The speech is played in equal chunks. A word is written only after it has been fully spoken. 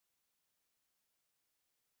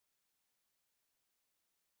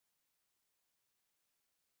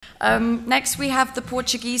Next, we have the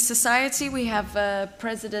Portuguese Society. We have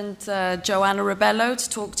President Joana Rebelo to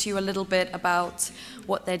talk to you a little bit about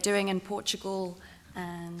what they're doing in Portugal.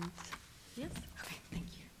 And yes, okay, thank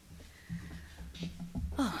you.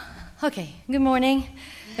 Oh, okay. Good morning,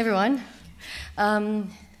 everyone.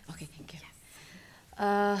 Okay, thank you.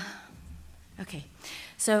 Okay.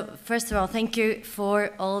 So first of all, thank you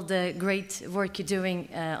for all the great work you're doing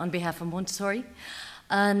on behalf of Montessori,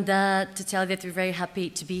 and to tell you that we're very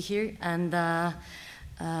happy to be here, and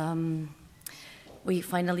we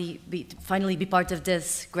finally be part of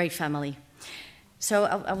this great family. So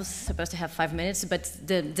I was supposed to have 5 minutes, but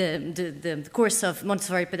the course of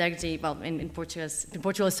Montessori pedagogy, well, in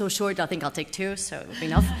Portugal is so short. I think I'll take 2, so it will be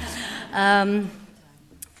enough.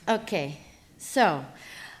 Okay, so.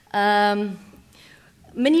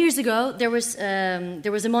 Many years ago, there was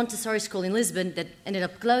a Montessori school in Lisbon that ended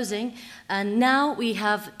up closing, and now we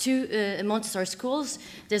have 2 Montessori schools.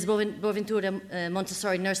 There's Boaventura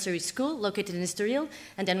Montessori Nursery School, located in Estoril,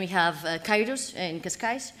 and then we have Kairos in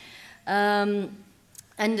Cascais. And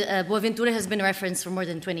Boaventura has been a reference for more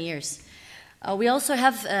than 20 years. We also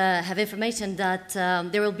have information that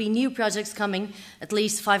there will be new projects coming, at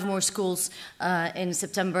least 5 more schools in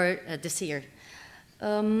September this year.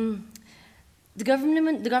 The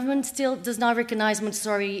government still does not recognize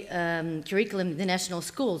Montessori curriculum in the national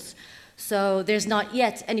schools, so there's not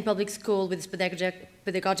yet any public school with this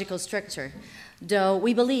pedagogical structure. Though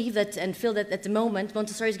we believe that and feel that at the moment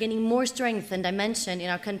Montessori is gaining more strength and dimension in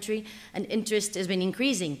our country, and interest has been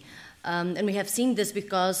increasing. And we have seen this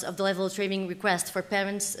because of the level of training requests for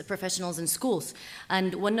parents, professionals, and schools.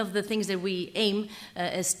 And one of the things that we aim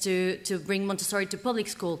is to bring Montessori to public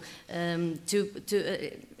school,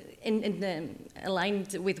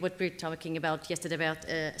 aligned with what we were talking about yesterday about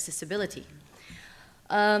accessibility.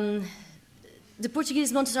 The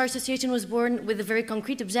Portuguese Montessori Association was born with a very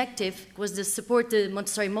concrete objective, was to support the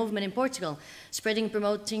Montessori movement in Portugal, spreading and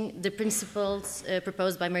promoting the principles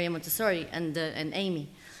proposed by Maria Montessori and Amy.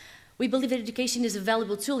 We believe that education is a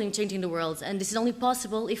valuable tool in changing the world, and this is only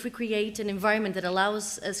possible if we create an environment that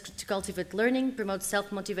allows us to cultivate learning, promote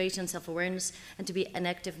self-motivation, self-awareness, and to be an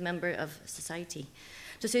active member of society.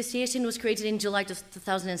 The association was created in July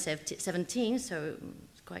 2017, so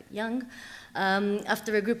it's quite young,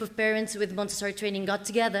 after a group of parents with Montessori training got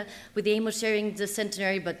together with the aim of sharing the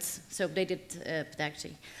centenary but so updated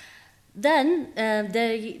pedagogy. Then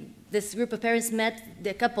this group of parents met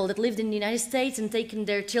the couple that lived in the United States and taken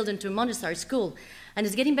their children to a Montessori school. And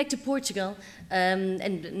it's getting back to Portugal,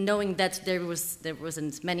 and knowing that there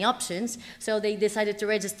wasn't many options, so they decided to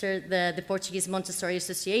register the Portuguese Montessori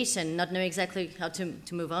Association, not knowing exactly how to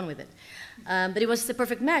move on with it. But it was the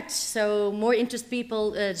perfect match, so more interested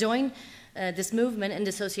people joined this movement, and the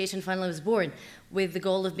association finally was born, with the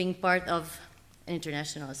goal of being part of an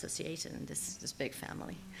international association in this big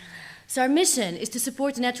family. So our mission is to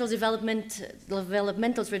support the natural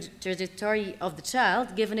developmental trajectory of the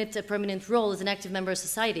child, giving it a permanent role as an active member of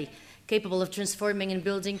society, capable of transforming and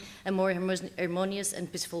building a more harmonious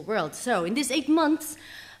and peaceful world. So in these 8 months,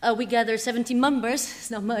 we gathered 70 members,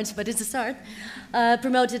 it's not much, but it's a start,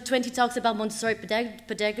 promoted 20 talks about Montessori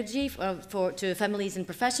pedagogy to families and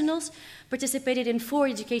professionals, participated in 4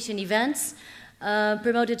 education events,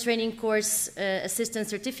 promoted training course assistant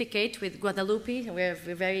certificate with Guadalupe.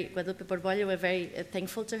 Guadalupe Borbollo, we're very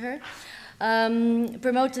thankful to her.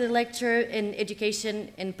 Promoted a lecture in education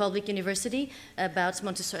in public university about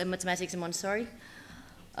mathematics and Montessori.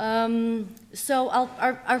 So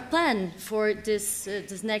our plan for this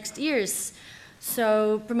next years,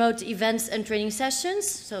 so promote events and training sessions.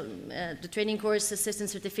 So the training course assistant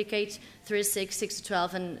certificate 3-6,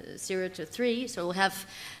 6-12, and 0-3. So we'll have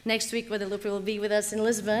next week Guadalupe will be with us in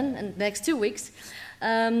Lisbon, and next 2 weeks.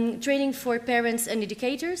 Training for parents and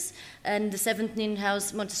educators, and the 7th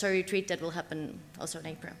in-house Montessori retreat that will happen also in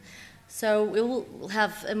April. So we will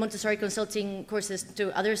have Montessori consulting courses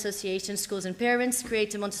to other associations, schools, and parents,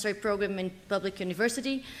 create a Montessori program in public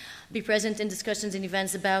university, be present in discussions and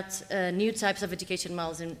events about new types of education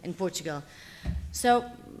models in Portugal. So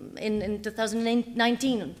in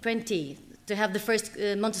 2019-20, to have the first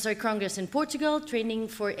Montessori Congress in Portugal, training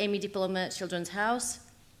for Amy Diploma Children's House.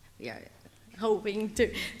 We are hoping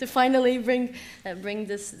to finally bring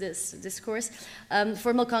this course.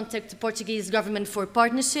 Formal contact to Portuguese government for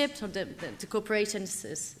partnership, so the cooperation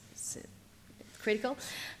is critical.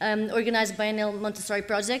 Organize biennial Montessori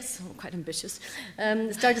projects, quite ambitious.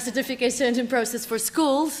 Start a certification process for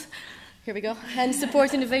schools. Here we go. And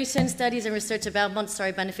support innovation, studies, and research about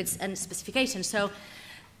Montessori benefits and specifications. So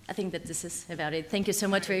I think that this is about it. Thank you so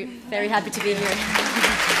much. We're very happy to be here.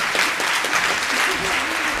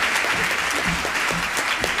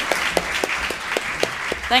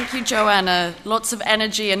 Thank you, Joanna. Lots of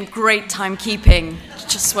energy and great timekeeping.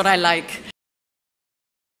 Just what I like.